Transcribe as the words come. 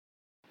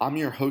I'm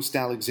your host,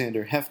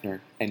 Alexander Hefner,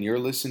 and you're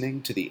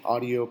listening to the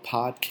audio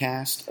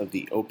podcast of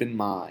The Open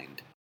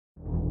Mind.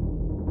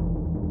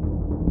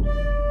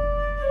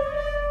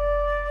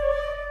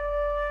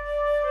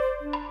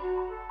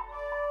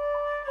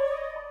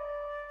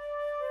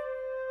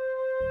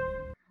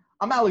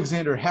 I'm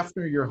Alexander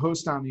Hefner, your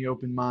host on The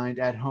Open Mind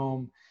at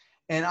home,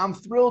 and I'm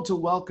thrilled to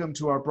welcome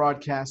to our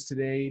broadcast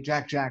today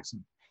Jack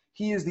Jackson.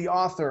 He is the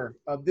author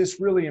of this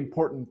really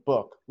important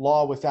book,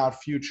 Law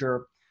Without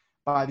Future,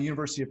 by the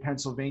University of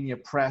Pennsylvania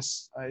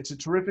Press. It's a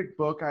terrific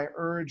book. I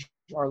urge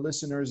our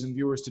listeners and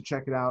viewers to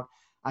check it out.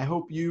 I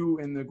hope you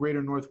in the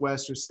greater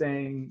Northwest are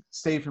staying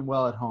safe and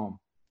well at home.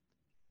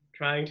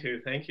 Trying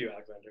to. Thank you,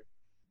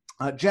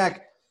 Alexander.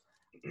 Jack,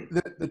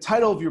 the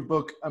title of your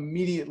book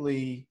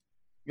immediately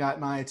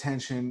got my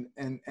attention.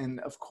 And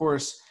of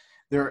course,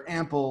 there are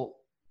ample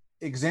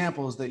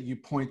examples that you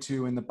point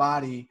to in the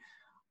body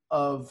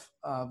of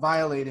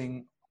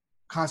violating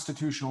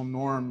constitutional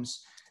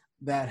norms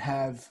that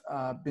have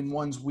been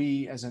ones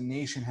we as a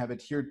nation have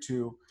adhered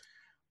to.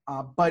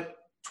 But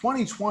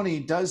 2020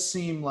 does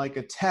seem like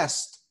a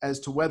test as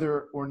to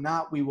whether or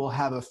not we will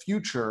have a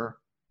future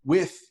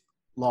with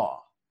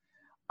law.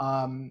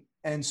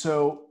 And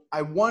so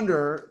I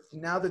wonder,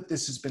 now that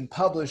this has been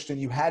published and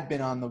you had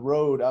been on the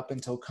road up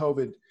until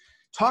COVID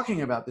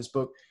talking about this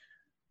book,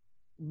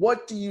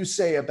 what do you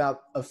say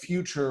about a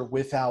future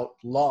without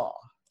law?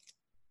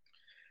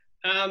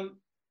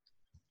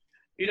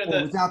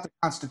 Without the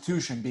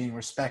Constitution being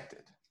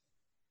respected?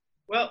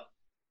 Well,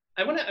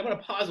 I want to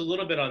pause a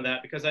little bit on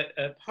that, because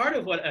part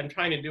of what I'm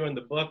trying to do in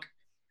the book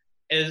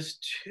is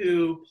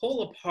to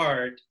pull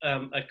apart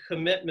a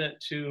commitment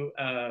to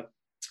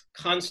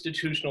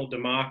constitutional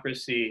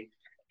democracy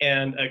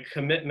and a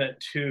commitment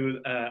to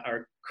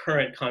our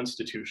current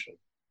Constitution.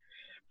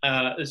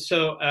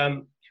 So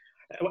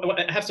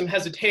I have some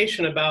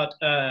hesitation about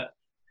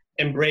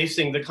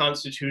embracing the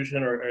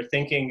Constitution or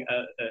thinking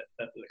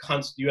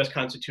the U.S.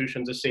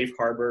 Constitution is a safe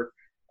harbor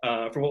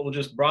for what we'll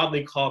just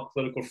broadly call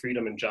political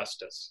freedom and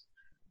justice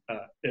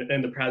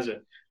in the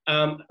present.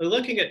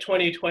 Looking at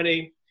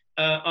 2020,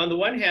 on the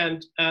one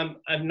hand,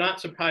 I'm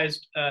not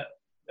surprised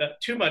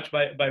too much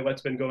by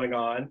what's been going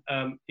on.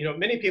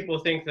 Many people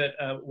think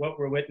that what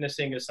we're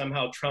witnessing is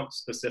somehow Trump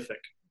specific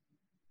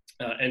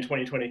in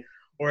 2020,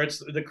 or it's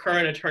the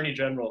current Attorney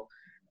General.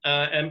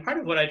 And part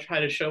of what I try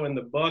to show in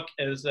the book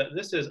is that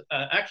this has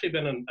actually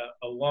been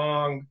a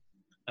long,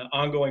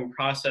 ongoing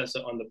process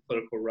on the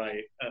political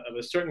right of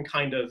a certain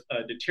kind of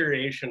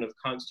deterioration of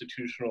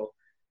constitutional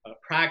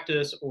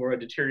practice, or a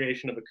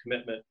deterioration of a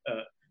commitment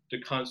to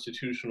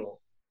constitutional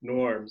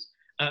norms.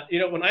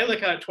 When I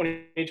look at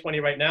 2020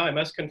 right now, I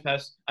must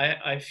confess,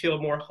 I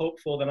feel more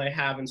hopeful than I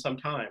have in some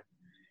time.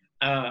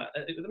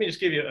 Let me just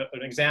give you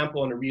an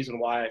example and a reason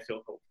why I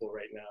feel hopeful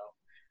right now.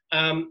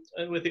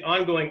 With the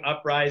ongoing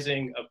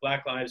uprising of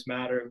Black Lives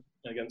Matter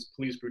against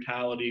police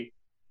brutality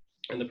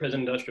in the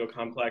prison industrial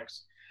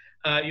complex,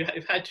 you've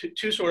had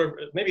two sort of,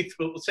 maybe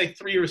let's say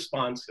three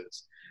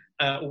responses.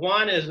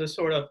 One is a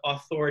sort of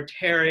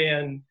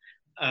authoritarian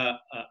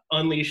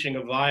unleashing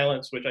of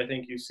violence, which I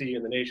think you see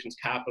in the nation's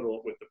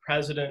capital with the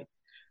president.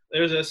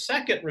 There's a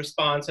second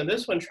response, and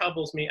this one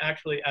troubles me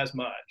actually as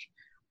much.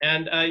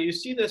 And you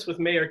see this with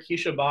Mayor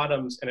Keisha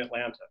Bottoms in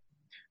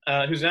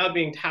Atlanta, who's now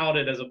being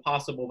touted as a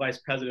possible vice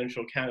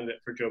presidential candidate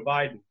for Joe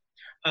Biden.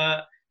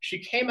 She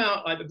came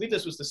out, I believe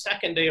this was the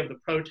second day of the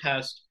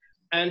protest,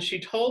 and she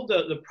told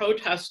the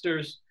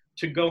protesters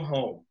to go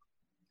home.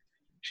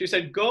 She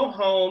said, go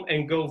home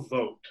and go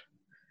vote.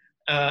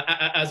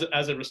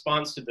 As a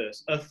response to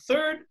this. A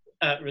third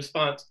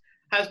response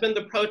has been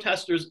the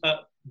protesters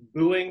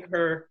booing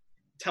her,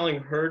 telling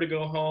her to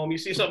go home. You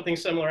see something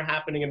similar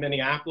happening in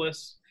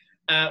Minneapolis,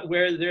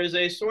 where there's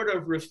a sort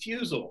of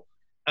refusal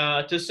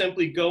to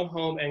simply go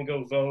home and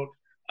go vote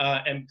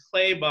and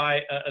play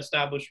by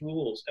established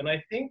rules. And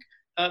I think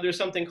there's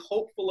something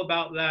hopeful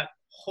about that,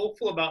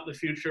 hopeful about the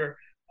future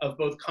of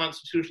both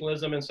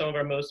constitutionalism and some of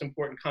our most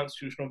important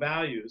constitutional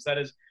values. That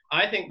is,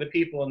 I think the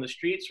people in the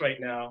streets right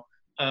now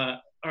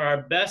are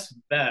our best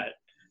bet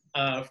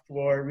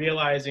for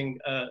realizing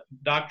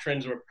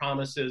doctrines or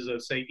promises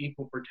of, say,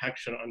 equal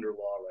protection under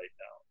law right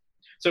now.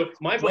 So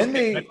my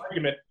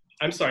argument,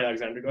 I'm sorry,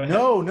 Alexander, go ahead.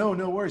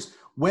 No worries.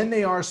 When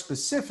they are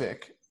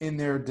specific in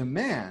their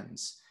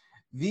demands,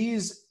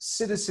 these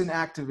citizen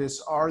activists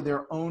are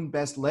their own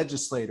best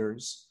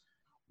legislators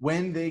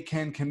when they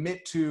can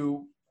commit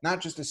to not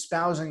just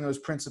espousing those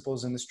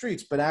principles in the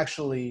streets, but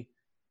actually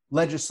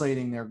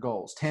legislating their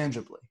goals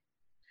tangibly.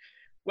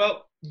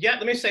 Well, yeah,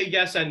 let me say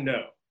yes and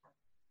no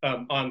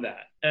on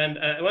that. And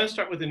I want to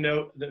start with the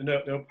no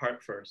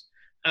part first.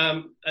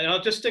 And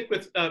I'll just stick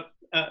with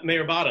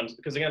Mayor Bottoms,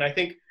 because again, I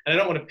think, and I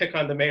don't want to pick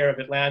on the mayor of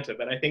Atlanta,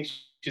 but I think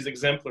she's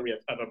exemplary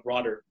of a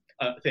broader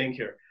thing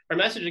here. Her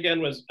message again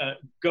was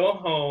go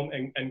home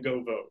and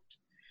go vote.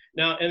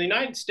 Now, in the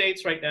United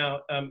States right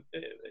now,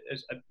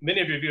 as many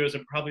of your viewers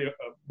are probably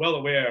well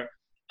aware,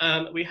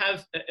 we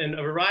have in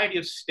a variety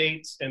of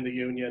states in the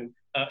union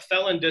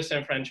felon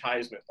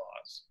disenfranchisement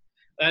laws.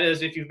 That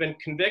is, if you've been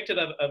convicted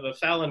of a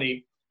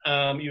felony,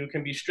 You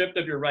can be stripped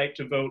of your right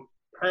to vote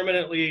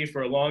permanently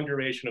for a long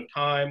duration of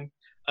time.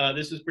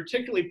 This is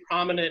particularly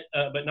prominent,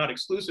 but not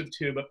exclusive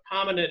to, but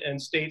prominent in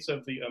states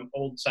of the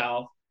Old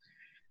South.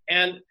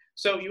 And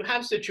so you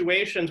have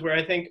situations where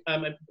I think,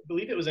 I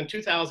believe it was in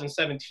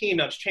 2017,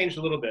 now it's changed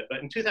a little bit, but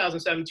in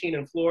 2017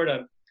 in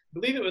Florida, I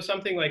believe it was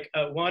something like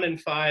 1 in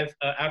 5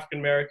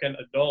 African-American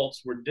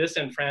adults were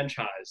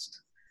disenfranchised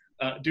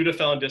due to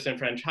felon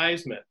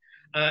disenfranchisement.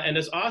 And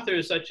as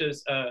authors such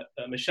as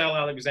Michelle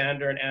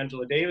Alexander and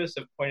Angela Davis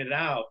have pointed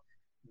out,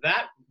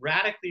 that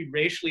radically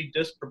racially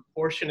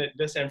disproportionate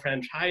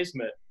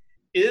disenfranchisement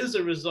is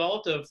a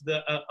result of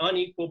the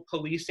unequal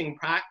policing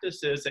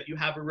practices that you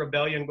have a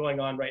rebellion going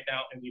on right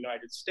now in the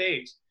United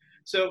States.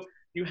 So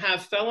you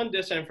have felon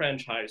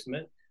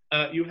disenfranchisement,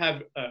 you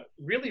have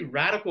really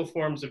radical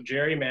forms of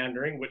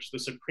gerrymandering, which the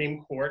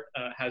Supreme Court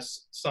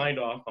has signed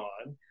off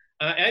on,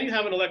 and you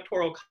have an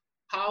electoral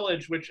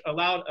college which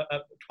allowed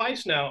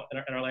twice now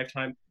in our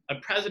lifetime a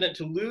president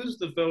to lose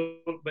the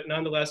vote but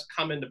nonetheless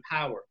come into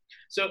power.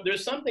 So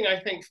there's something I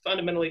think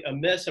fundamentally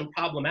amiss and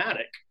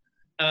problematic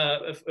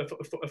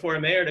for a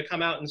mayor to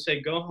come out and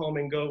say, go home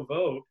and go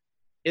vote,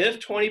 if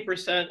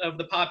 20% of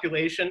the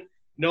population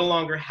no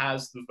longer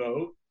has the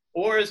vote,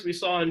 or as we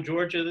saw in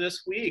Georgia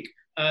this week,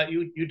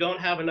 you don't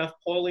have enough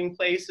polling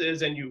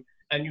places, and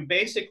you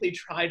basically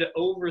try to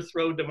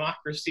overthrow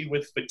democracy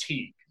with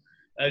fatigue,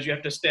 as you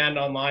have to stand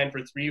online for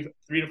three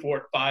to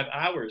 4, 5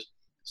 hours.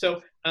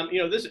 So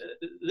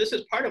this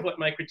is part of what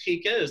my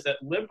critique is, that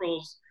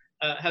liberals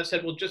have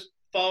said, well, just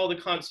follow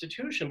the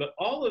Constitution. But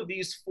all of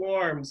these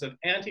forms of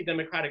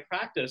anti-democratic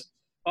practice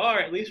are,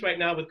 at least right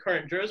now with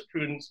current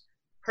jurisprudence,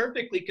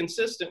 perfectly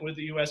consistent with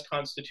the US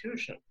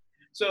Constitution.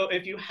 So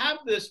if you have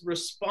this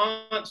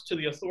response to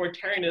the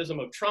authoritarianism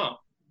of Trump,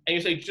 and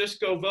you say, just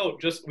go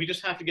vote, we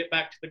just have to get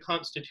back to the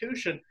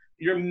Constitution,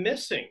 you're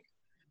missing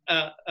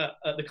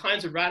the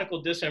kinds of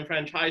radical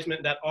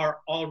disenfranchisement that are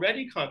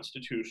already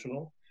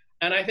constitutional.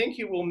 And I think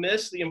you will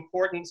miss the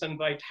importance and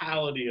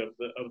vitality of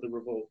the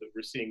revolt that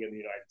we're seeing in the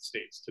United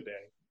States today.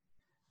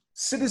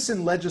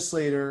 Citizen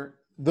legislator,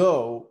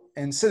 though,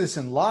 and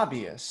citizen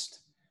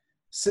lobbyist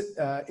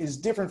is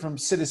different from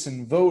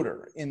citizen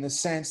voter in the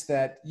sense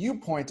that you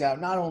point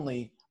out not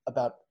only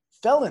about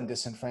felon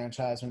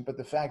disenfranchisement, but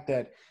the fact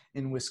that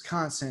in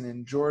Wisconsin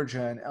and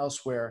Georgia and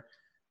elsewhere,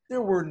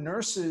 there were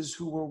nurses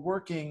who were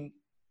working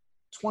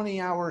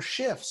 20-hour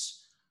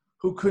shifts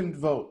who couldn't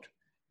vote.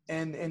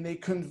 And they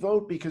couldn't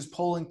vote because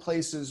polling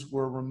places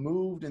were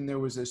removed and there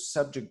was a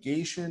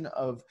subjugation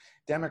of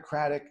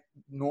democratic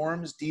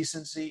norms,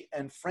 decency,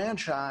 and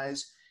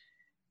franchise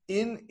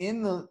in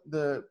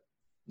the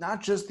not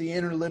just the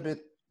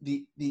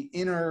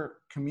inner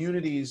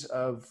communities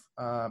of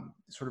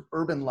sort of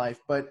urban life,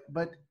 but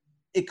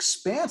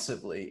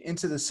expansively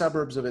into the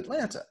suburbs of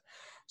Atlanta.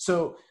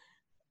 So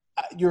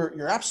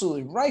you're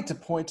absolutely right to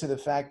point to the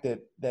fact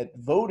that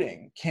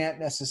voting can't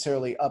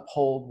necessarily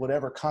uphold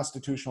whatever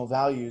constitutional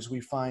values we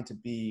find to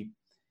be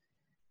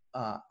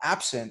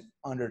absent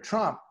under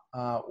Trump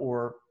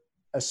or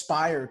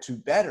aspire to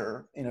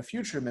better in a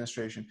future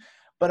administration.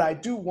 But I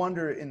do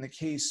wonder, in the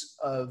case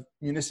of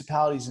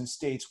municipalities and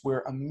states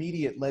where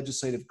immediate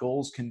legislative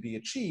goals can be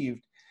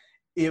achieved,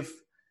 if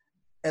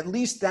at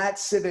least that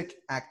civic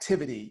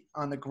activity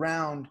on the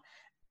ground,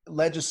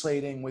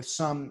 legislating with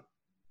some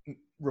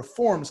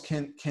reforms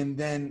can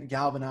then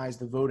galvanize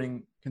the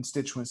voting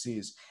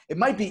constituencies.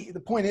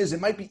 The point is, it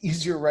might be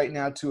easier right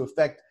now to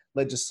affect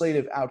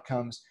legislative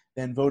outcomes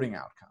than voting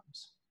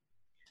outcomes.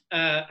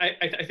 I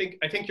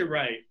think you're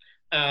right.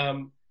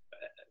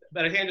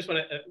 But I think I just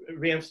want to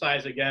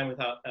reemphasize again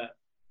without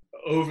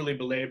overly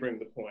belaboring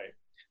the point.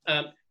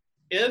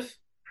 If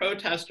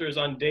protesters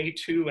on day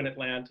 2 in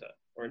Atlanta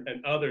or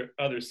in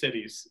other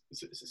cities,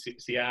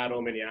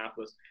 Seattle,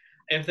 Minneapolis,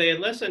 if they had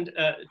listened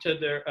to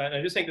their, and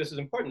I just think this is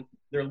important,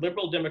 their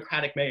liberal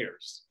democratic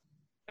mayors,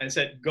 and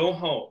said, go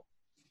home.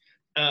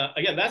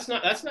 Again, that's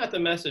not the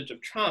message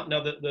of Trump.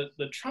 Now,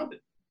 the Trump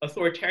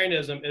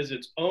authoritarianism is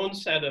its own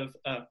set of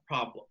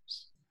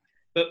problems.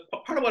 But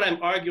part of what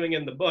I'm arguing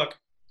in the book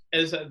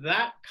is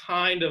that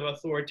kind of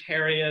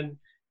authoritarian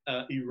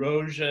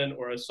erosion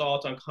or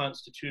assault on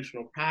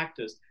constitutional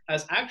practice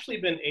has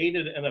actually been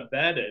aided and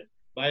abetted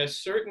by a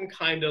certain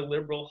kind of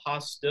liberal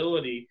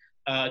hostility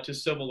to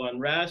civil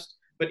unrest,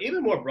 but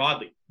even more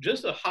broadly,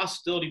 just a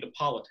hostility to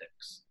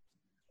politics.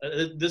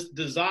 This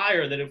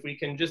desire that if we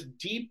can just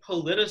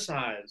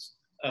depoliticize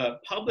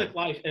public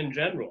life in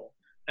general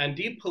and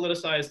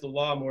depoliticize the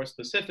law more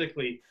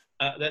specifically,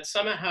 that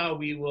somehow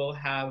we will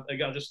have,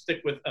 again, I'll just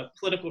stick with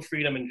political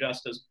freedom and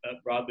justice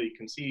broadly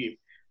conceived.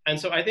 And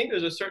so I think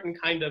there's a certain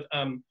kind of,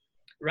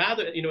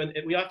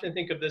 we often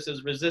think of this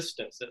as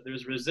resistance, that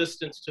there's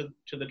resistance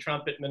to the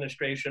Trump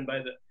administration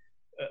by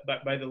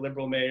the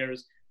liberal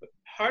mayors. But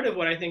part of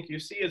what I think you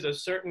see is a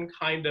certain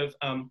kind of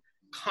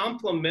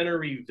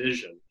complementary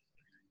vision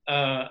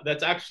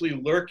that's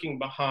actually lurking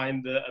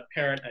behind the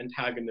apparent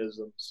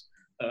antagonisms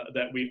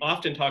that we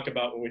often talk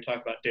about when we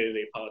talk about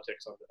day-to-day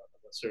politics on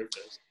the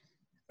surface.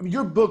 I mean,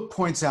 your book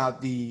points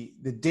out the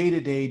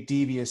day-to-day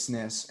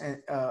deviousness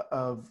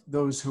of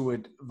those who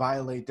would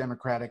violate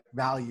democratic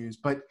values,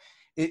 but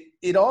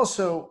it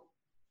also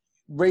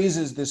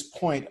raises this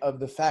point of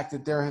the fact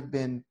that there have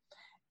been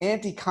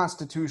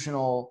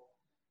anti-constitutional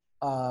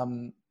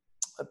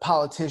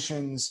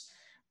politicians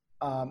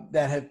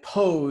that have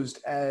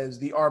posed as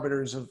the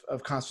arbiters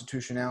of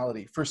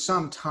constitutionality for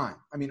some time.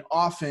 I mean,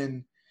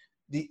 often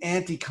the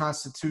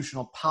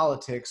anti-constitutional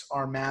politics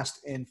are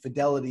masked in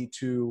fidelity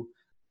to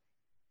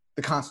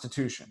the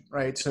Constitution,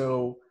 right?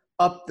 So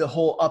the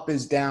whole up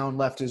is down,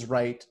 left is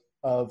right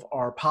of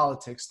our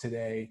politics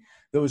today,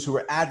 those who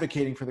are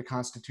advocating for the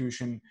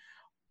Constitution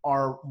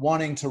are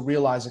wanting to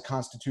realize a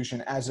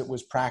Constitution as it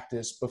was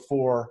practiced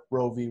before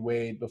Roe v.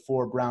 Wade,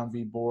 before Brown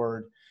v.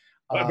 Board,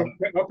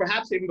 or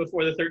perhaps even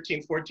before the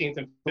 13th, 14th,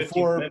 and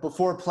 15th.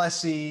 Before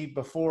Plessy,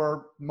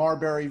 before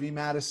Marbury v.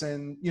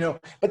 Madison,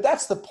 but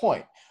that's the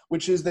point,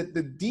 which is that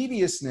the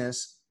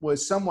deviousness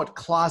was somewhat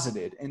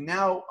closeted. And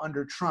now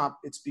under Trump,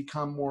 it's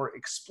become more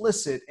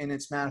explicit in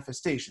its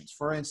manifestations.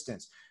 For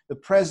instance, the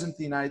president of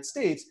the United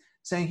States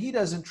saying he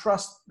doesn't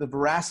trust the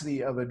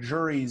veracity of a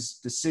jury's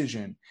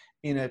decision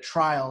in a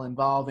trial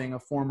involving a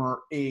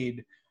former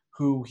aide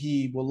who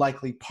he will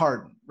likely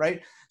pardon,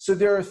 right? So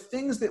there are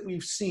things that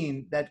we've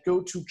seen that go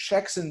to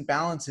checks and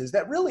balances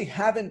that really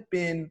haven't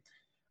been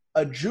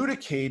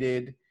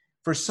adjudicated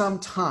for some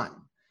time.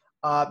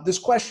 This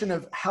question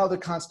of how the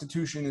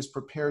Constitution is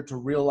prepared to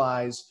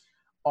realize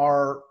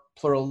our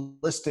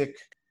pluralistic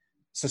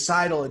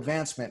societal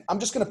advancement. I'm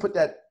just going to put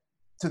that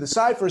to the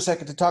side for a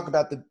second to talk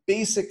about the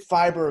basic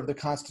fiber of the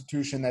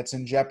Constitution that's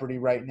in jeopardy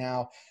right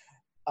now.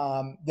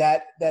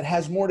 That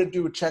has more to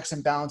do with checks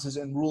and balances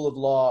and rule of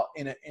law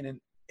in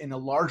a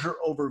larger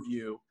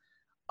overview,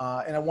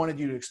 and I wanted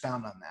you to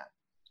expound on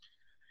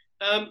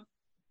that.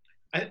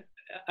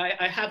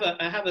 I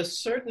have a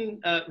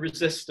certain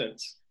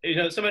resistance.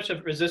 So much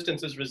of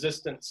resistance is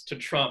resistance to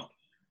Trump.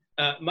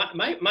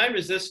 My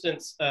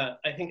resistance,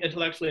 I think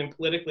intellectually and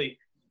politically,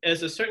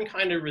 is a certain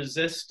kind of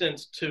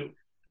resistance to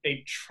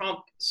a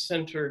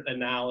Trump-centered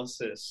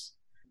analysis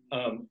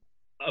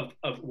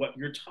of what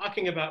you're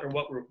talking about or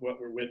what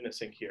we're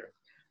witnessing here.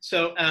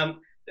 So let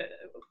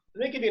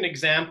me give you an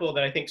example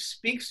that I think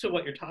speaks to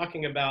what you're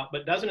talking about,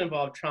 but doesn't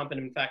involve Trump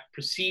and in fact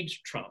precedes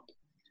Trump.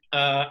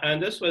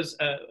 And this was,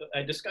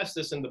 I discussed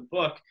this in the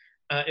book,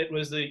 it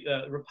was the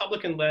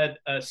Republican-led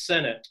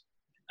Senate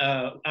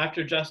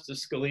after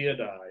Justice Scalia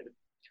died.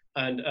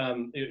 And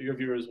your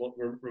viewers will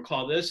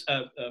recall this,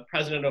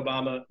 President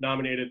Obama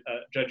nominated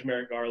Judge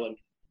Merrick Garland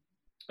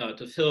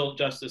to fill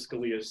Justice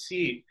Scalia's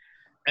seat.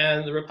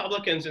 And the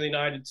Republicans in the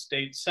United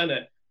States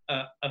Senate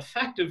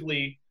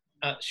effectively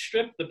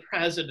stripped the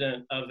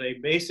president of a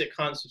basic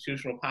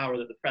constitutional power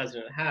that the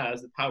president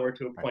has, the power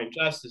to appoint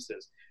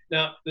justices.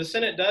 Now, the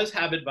Senate does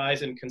have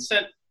advise and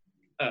consent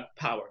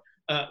power,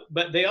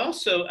 but they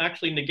also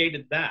actually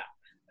negated that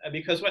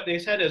because what they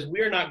said is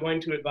we're not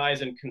going to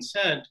advise and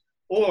consent,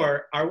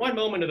 or our one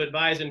moment of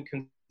advise and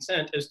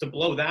consent is to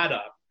blow that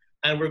up,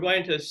 and we're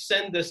going to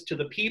send this to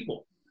the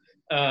people.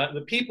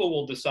 The people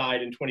will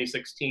decide in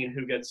 2016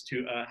 who gets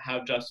to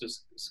have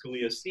Justice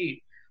Scalia's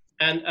seat.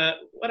 And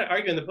what I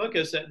argue in the book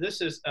is that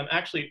this is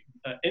actually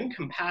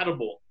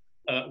incompatible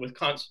with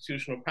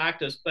constitutional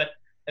practice.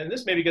 And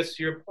this maybe gets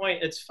to your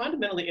point, it's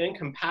fundamentally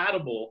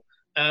incompatible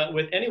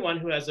with anyone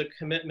who has a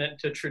commitment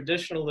to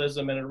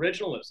traditionalism and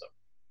originalism.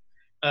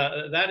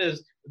 That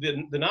is,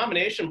 the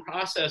nomination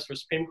process for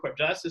Supreme Court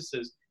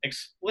justices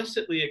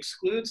explicitly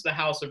excludes the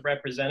House of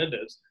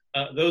Representatives,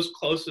 those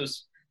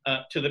closest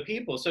to the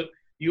people. So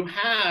you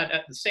had,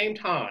 at the same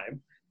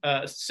time,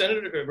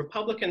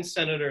 Republican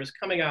senators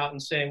coming out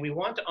and saying, we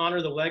want to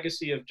honor the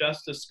legacy of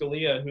Justice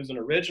Scalia, who's an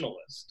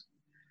originalist,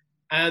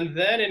 and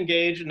then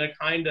engage in a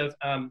kind of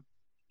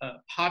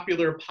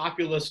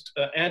populist,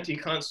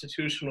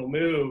 anti-constitutional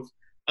move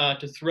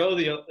to throw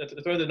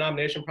the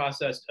nomination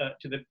process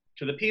to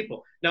the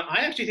people. Now,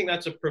 I actually think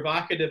that's a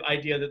provocative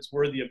idea that's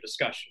worthy of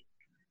discussion.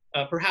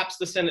 Perhaps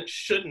the Senate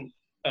shouldn't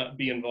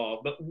be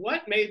involved, but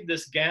what made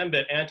this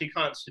gambit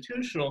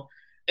anti-constitutional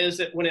is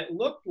that when it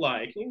looked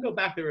like, you can go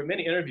back, there were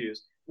many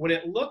interviews, when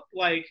it looked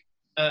like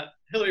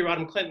Hillary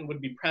Rodham Clinton would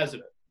be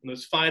president in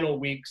those final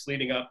weeks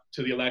leading up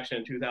to the election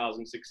in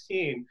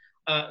 2016,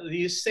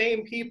 these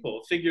same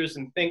people, figures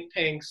in think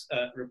tanks,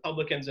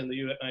 Republicans in the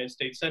United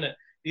States Senate,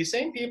 these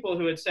same people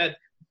who had said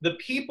the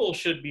people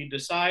should be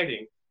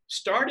deciding,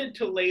 started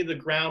to lay the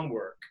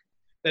groundwork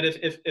that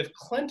if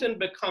Clinton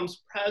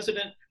becomes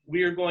president,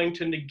 we are going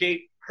to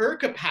negate her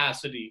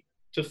capacity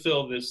to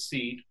fill this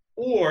seat,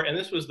 or, and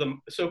this was the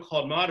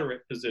so-called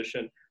moderate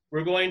position,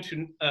 we're going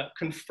to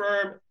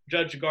confirm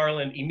Judge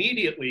Garland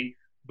immediately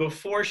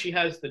before she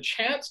has the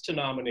chance to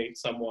nominate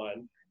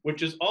someone,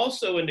 which is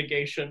also a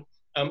negation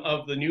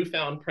of the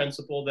newfound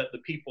principle that the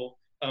people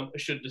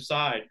should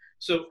decide.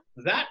 So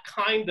that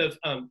kind of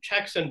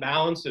checks and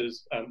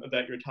balances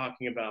that you're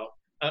talking about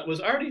was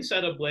already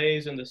set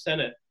ablaze in the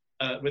Senate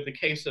with the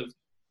case of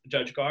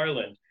Judge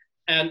Garland.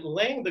 And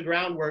laying the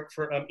groundwork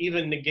for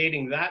even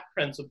negating that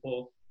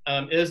principle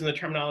is, in the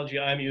terminology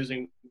I'm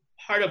using,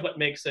 part of what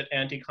makes it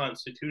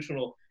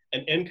anti-constitutional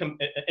and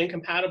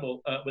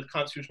incompatible with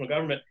constitutional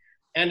government.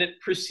 And it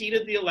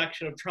preceded the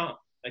election of Trump.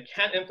 I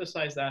can't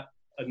emphasize that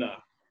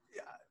enough.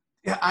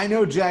 Yeah, I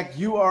know, Jack,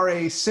 you are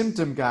a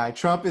symptom guy.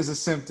 Trump is a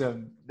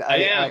symptom. I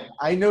am.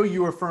 I know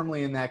you are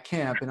firmly in that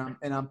camp,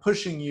 and I'm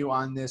pushing you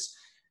on this,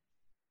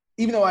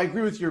 even though I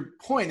agree with your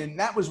point, and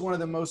that was one of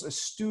the most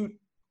astute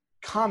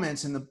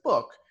comments in the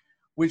book,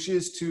 which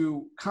is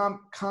to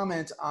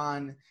comment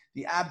on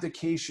the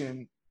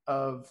abdication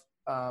of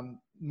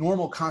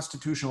normal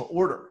constitutional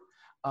order.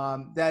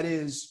 That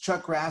is,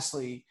 Chuck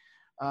Grassley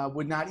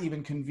would not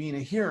even convene a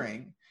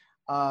hearing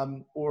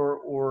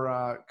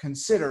or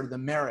consider the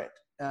merit.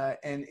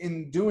 And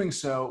in doing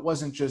so, it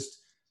wasn't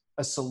just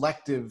a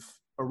selective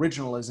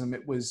originalism.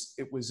 It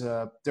was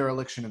a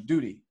dereliction of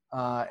duty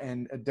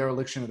and a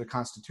dereliction of the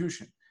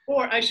Constitution.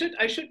 Or I just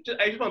want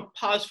to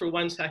pause for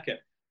 1 second.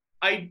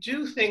 I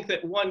do think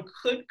that one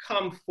could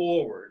come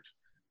forward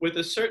with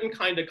a certain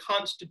kind of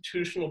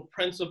constitutional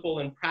principle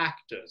and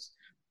practice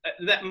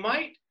that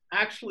might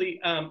actually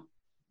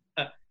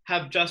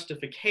have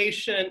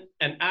justification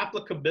and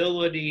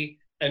applicability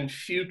in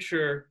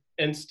future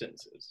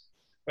instances,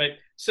 right?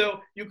 So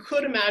you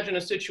could imagine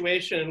a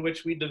situation in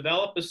which we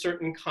develop a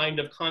certain kind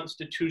of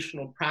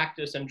constitutional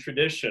practice and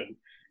tradition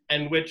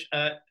in which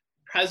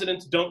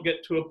presidents don't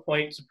get to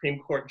appoint Supreme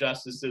Court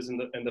justices in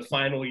the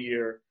final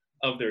year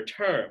of their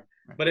term.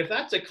 But if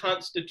that's a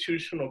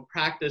constitutional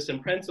practice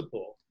and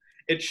principle,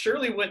 it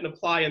surely wouldn't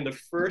apply in the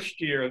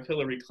first year of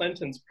Hillary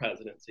Clinton's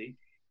presidency,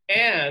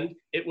 and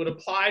it would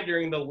apply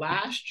during the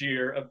last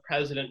year of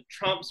President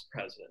Trump's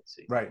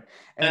presidency. Right,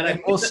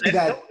 and we'll see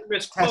that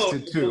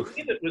tested too. I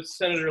believe it was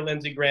Senator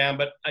Lindsey Graham,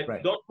 but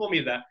don't quote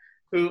me that,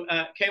 who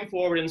came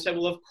forward and said,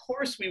 well, of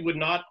course we would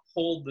not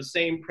hold the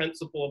same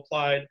principle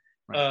applied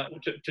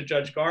to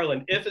Judge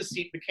Garland if a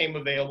seat became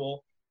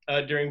available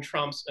during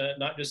Trump's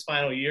not just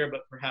final year,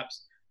 but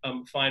perhaps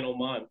final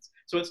months.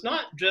 So it's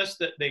not just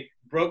that they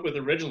broke with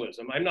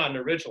originalism. I'm not an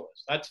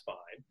originalist. That's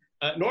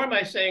fine. Nor am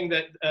I saying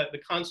that the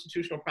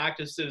constitutional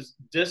practices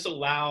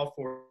disallow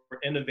for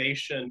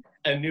innovation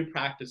and new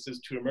practices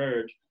to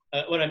emerge.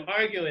 What I'm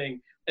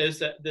arguing is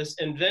that this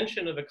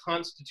invention of a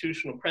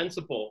constitutional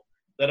principle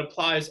that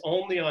applies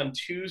only on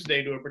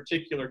Tuesday to a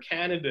particular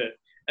candidate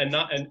and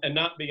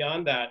not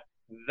beyond that,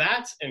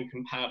 that's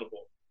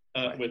incompatible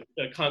with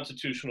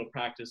constitutional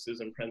practices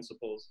and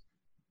principles.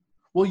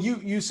 Well,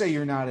 you say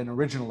you're not an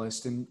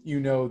originalist, and you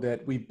know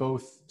that we've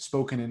both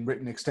spoken and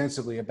written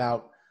extensively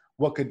about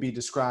what could be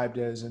described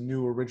as a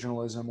new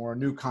originalism or a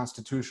new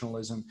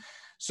constitutionalism.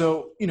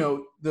 So,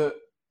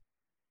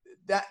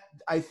 that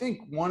I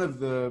think one of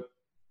the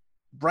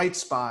bright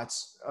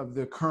spots of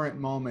the current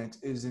moment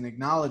is an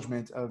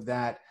acknowledgement of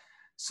that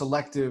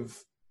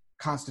selective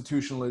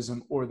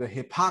constitutionalism or the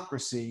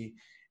hypocrisy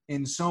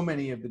in so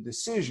many of the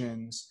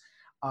decisions.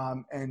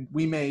 And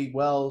we may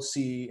well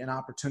see an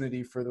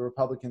opportunity for the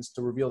Republicans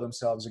to reveal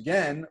themselves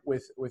again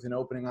with an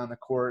opening on the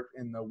court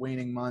in the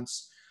waning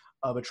months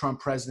of a Trump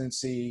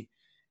presidency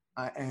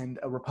and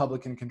a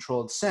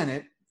Republican-controlled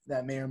Senate.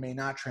 That may or may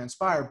not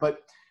transpire. But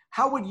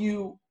how would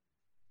you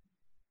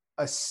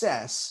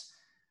assess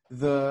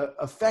the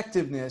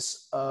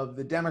effectiveness of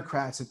the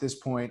Democrats at this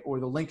point, or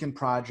the Lincoln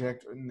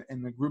Project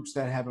and the groups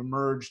that have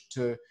emerged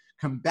to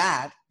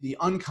combat the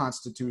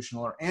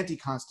unconstitutional or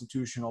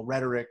anti-constitutional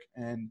rhetoric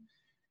and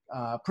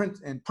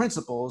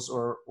principles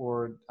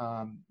or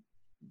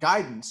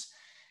guidance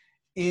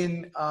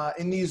in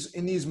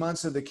these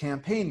months of the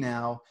campaign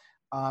now?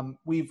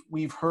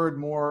 We've heard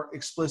more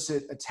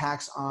explicit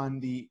attacks on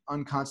the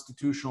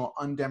unconstitutional,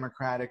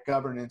 undemocratic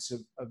governance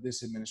of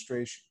this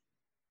administration.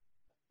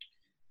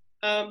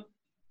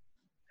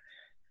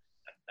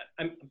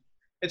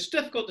 It's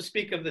difficult to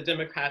speak of the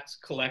Democrats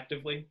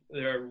collectively.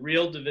 There are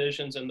real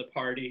divisions in the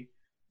party,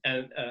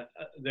 and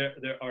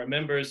there are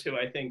members who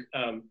I think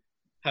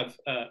have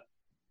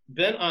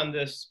been on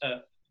this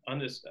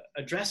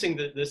addressing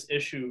this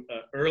issue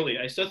early.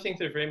 I still think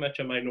they're very much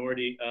a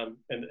minority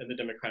in the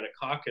Democratic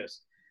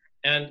caucus.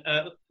 And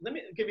let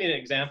me give you an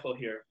example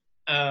here.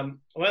 One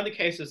of the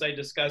cases I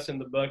discuss in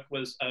the book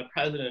was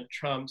President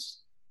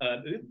Trump's, I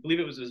believe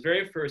it was his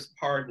very first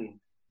pardon.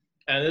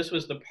 And this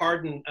was the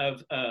pardon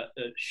of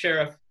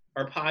Sheriff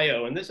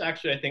Arpaio. And this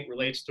actually, I think,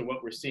 relates to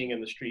what we're seeing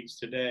in the streets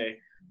today.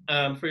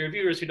 For your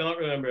viewers who don't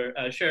remember,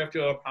 Sheriff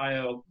Joe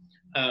Arpaio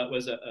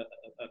was a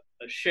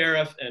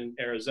sheriff in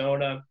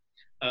Arizona,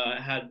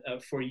 had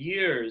for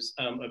years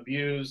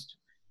abused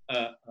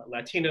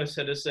Latino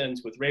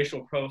citizens with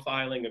racial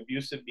profiling,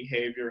 abusive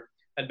behavior,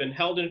 had been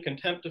held in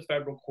contempt of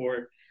federal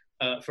court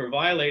for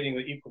violating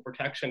the Equal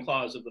Protection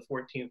Clause of the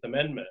 14th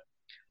Amendment.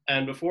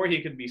 And before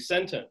he could be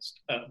sentenced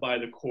by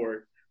the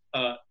court,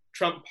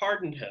 Trump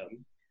pardoned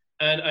him.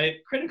 And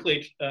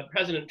critically,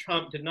 President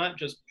Trump did not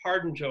just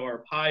pardon Joe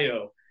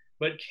Arpaio,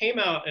 but came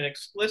out and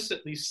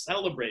explicitly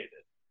celebrated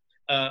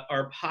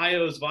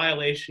Arpaio's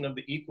violation of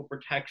the equal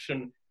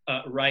protection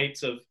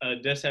rights of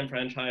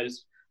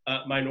disenfranchised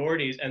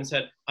minorities, and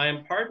said, I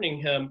am pardoning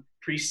him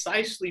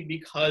precisely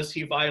because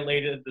he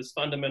violated this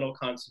fundamental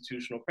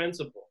constitutional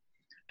principle.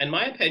 In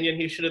my opinion,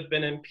 he should have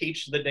been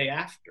impeached the day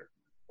after,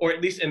 or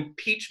at least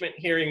impeachment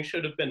hearings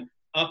should have been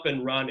up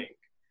and running.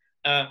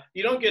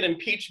 You don't get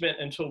impeachment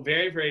until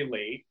very, very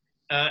late,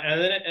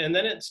 and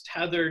then it's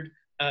tethered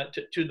at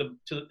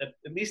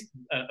least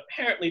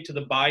apparently to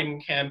the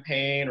Biden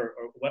campaign, or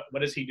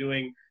what is he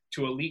doing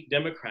to elite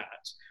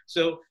Democrats.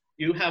 So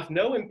you have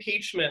no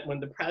impeachment when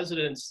the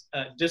president's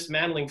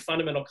dismantling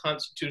fundamental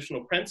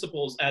constitutional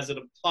principles as it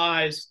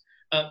applies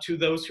to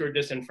those who are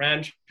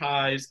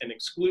disenfranchised and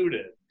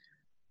excluded.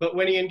 But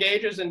when he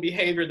engages in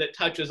behavior that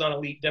touches on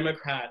elite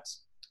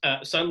Democrats,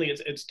 suddenly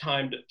it's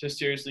time to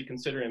seriously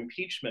consider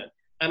impeachment.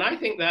 And I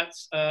think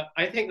that's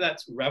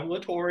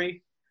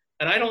revelatory,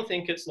 and I don't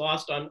think it's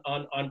lost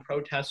on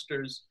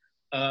protesters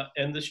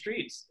in the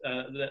streets.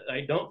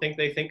 I don't think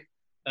they think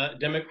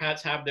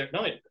Democrats have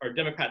or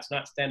Democrats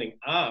not standing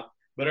up,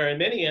 but are in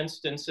many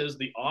instances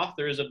the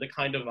authors of the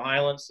kind of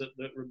violence that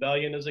the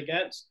rebellion is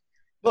against.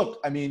 Look,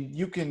 I mean,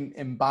 you can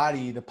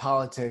embody the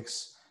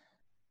politics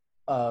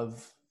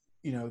of,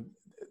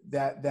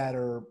 that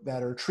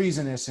are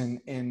treasonous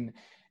in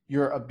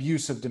your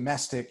abuse of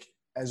domestic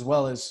as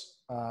well as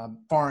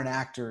foreign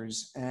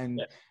actors,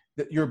 and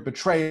your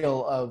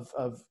betrayal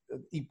of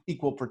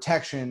equal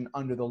protection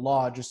under the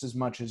law just as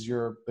much as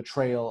your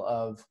betrayal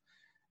of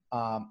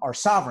our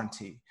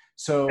sovereignty.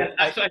 So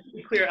I to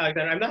be clear,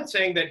 I'm not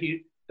saying that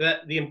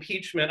the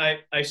impeachment.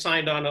 I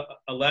signed on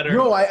a letter.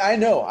 No, I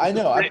know.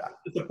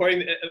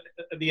 Supporting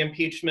the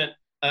impeachment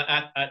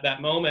at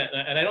that moment,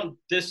 and I don't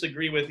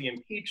disagree with the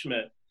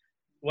impeachment.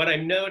 What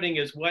I'm noting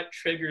is what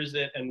triggers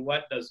it and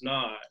what does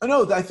not.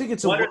 No, I think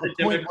it's what are the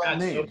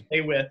Democrats okay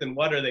with and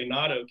what are they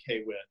not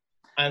okay with,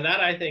 and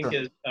that I think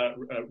is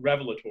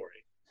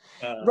revelatory.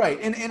 Right,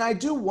 and I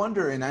do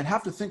wonder, and I'd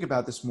have to think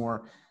about this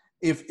more,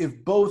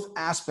 if both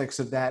aspects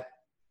of that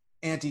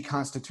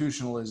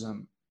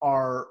anti-constitutionalism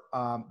are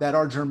that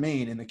are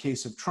germane in the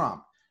case of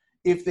Trump,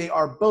 if they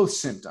are both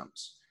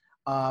symptoms,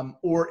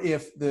 or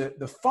if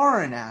the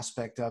foreign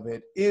aspect of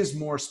it is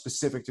more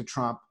specific to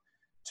Trump,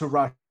 to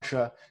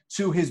Russia,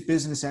 to his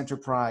business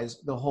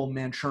enterprise, the whole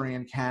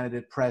Manchurian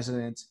candidate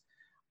president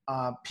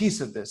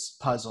piece of this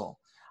puzzle.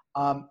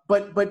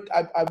 But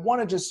I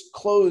want to just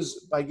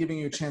close by giving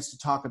you a chance to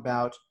talk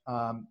about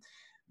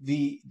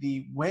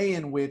the way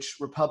in which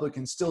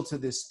Republicans still to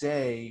this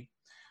day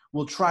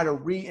will try to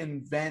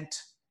reinvent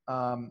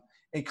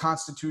a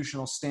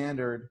constitutional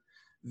standard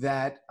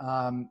that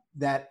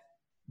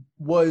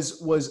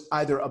was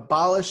either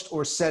abolished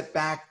or set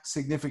back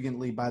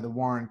significantly by the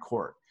Warren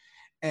Court.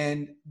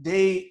 And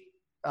they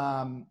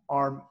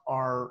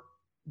are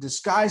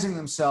disguising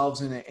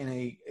themselves in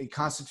a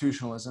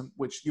constitutionalism,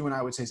 which you and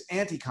I would say is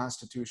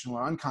anti-constitutional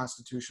or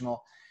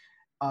unconstitutional,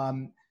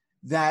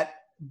 that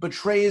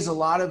betrays a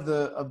lot of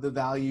the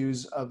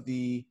values of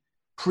the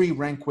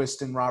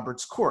pre-Rehnquist and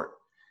Roberts Court.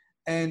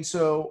 And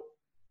so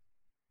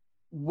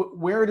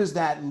where does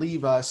that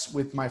leave us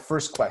with my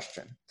first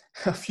question?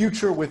 A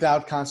future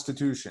without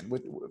constitution,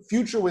 with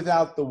future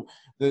without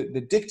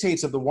the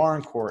dictates of the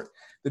Warren Court,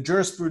 the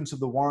jurisprudence of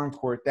the Warren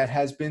Court that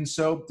has been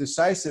so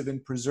decisive in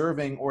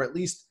preserving or at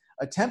least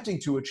attempting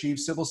to achieve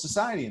civil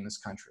society in this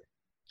country?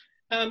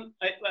 Maybe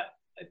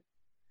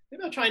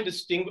I'll try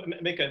and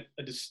make a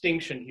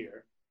distinction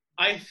here.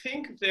 I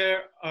think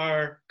there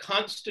are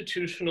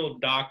constitutional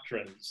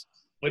doctrines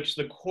which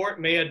the court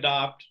may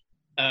adopt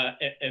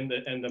in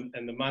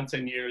the months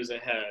and years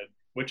ahead,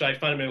 which I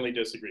fundamentally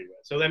disagree with.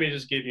 So let me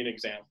just give you an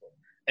example.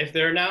 If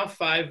there are now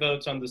 5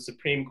 votes on the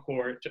Supreme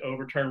Court to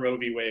overturn Roe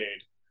v. Wade,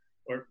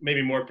 or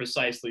maybe more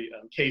precisely,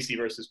 Casey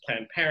versus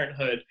Planned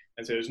Parenthood,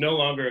 and so there's no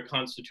longer a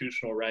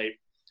constitutional right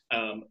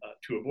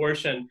to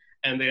abortion,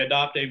 and they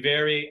adopt a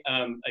very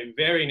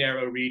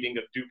narrow reading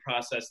of due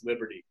process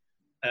liberty.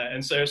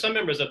 And so there are some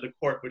members of the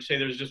court which say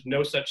there's just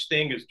no such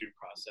thing as due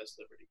process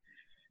liberty.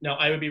 Now,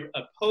 I would be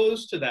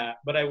opposed to that,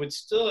 but I would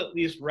still at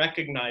least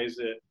recognize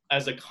it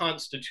as a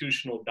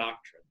constitutional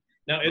doctrine.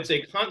 Now, it's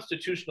a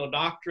constitutional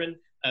doctrine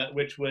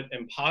which would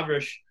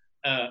impoverish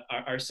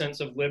our sense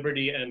of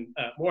liberty and,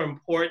 more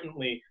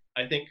importantly,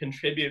 I think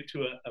contribute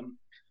to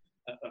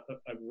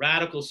a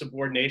radical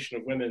subordination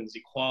of women's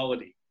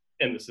equality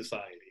in the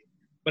society.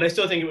 But I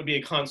still think it would be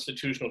a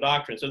constitutional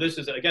doctrine. So this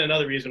is, again,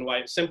 another reason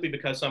why simply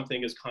because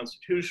something is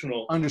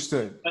constitutional,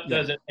 understood, that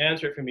doesn't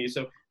answer it for me.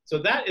 So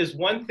that is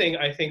one thing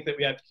I think that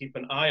we have to keep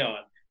an eye on.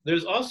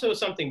 There's also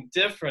something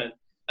different.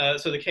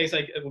 So the case,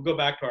 we'll go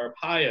back to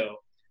Arpaio,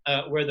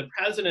 where the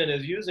president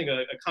is using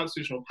a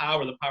constitutional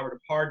power, the power to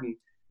pardon,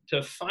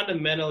 to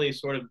fundamentally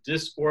sort of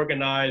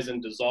disorganize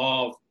and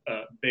dissolve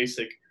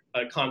basic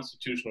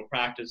constitutional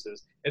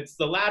practices. It's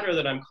the latter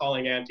that I'm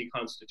calling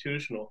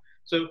anti-constitutional.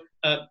 So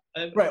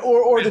right,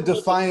 or the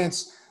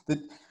defiance that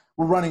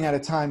we're running out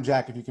of time,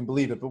 Jack, if you can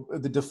believe it,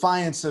 but the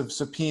defiance of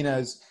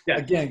subpoenas,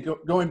 again,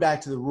 going back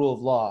to the rule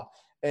of law,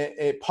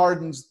 it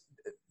pardons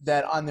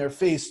that on their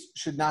face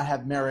should not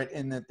have merit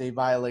in that they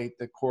violate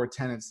the core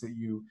tenets that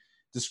you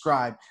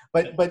described.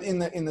 But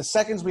in the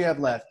seconds we have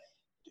left,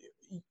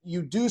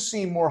 you do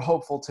seem more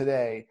hopeful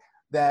today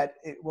that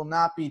it will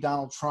not be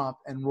Donald Trump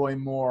and Roy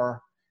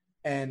Moore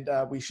and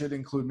we should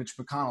include Mitch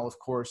McConnell, of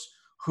course,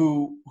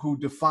 who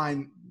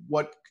define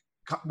what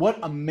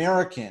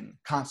American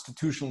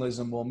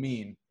constitutionalism will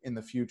mean in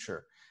the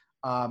future.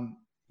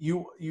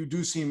 You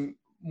do seem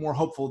more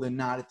hopeful than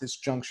not at this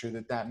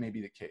juncture that may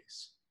be the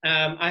case.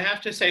 I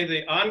have to say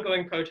the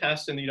ongoing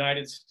protests in the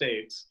United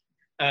States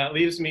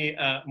leaves me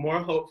more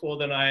hopeful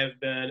than I have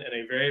been in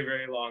a very,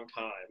 very long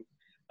time.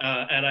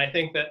 And I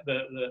think that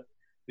the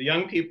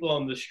young people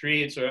on the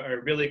streets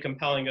are really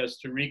compelling us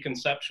to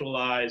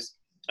reconceptualize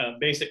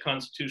basic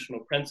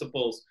constitutional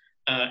principles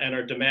and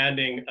are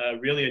demanding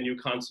really a new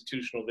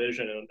constitutional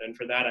vision. And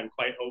for that, I'm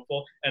quite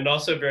hopeful and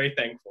also very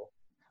thankful.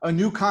 A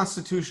new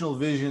constitutional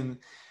vision.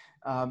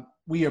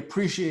 We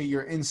appreciate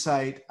your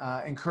insight.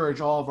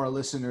 Encourage all of our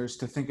listeners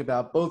to think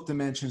about both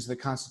dimensions of the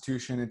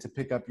Constitution and to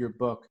pick up your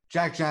book.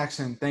 Jack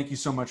Jackson, thank you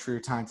so much for your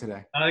time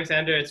today.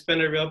 Alexander, it's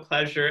been a real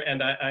pleasure,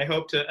 and I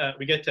hope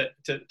we get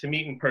to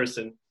meet in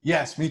person.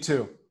 Yes, me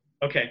too.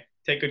 Okay,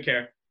 take good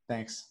care.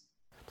 Thanks.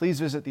 Please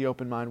visit the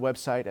Open Mind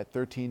website at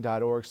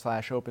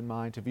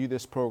 13.org/openmind to view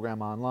this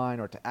program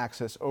online or to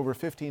access over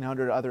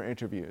 1,500 other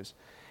interviews.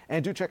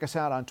 And do check us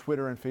out on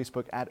Twitter and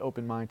Facebook at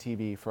Open Mind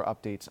TV for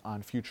updates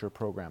on future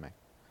programming.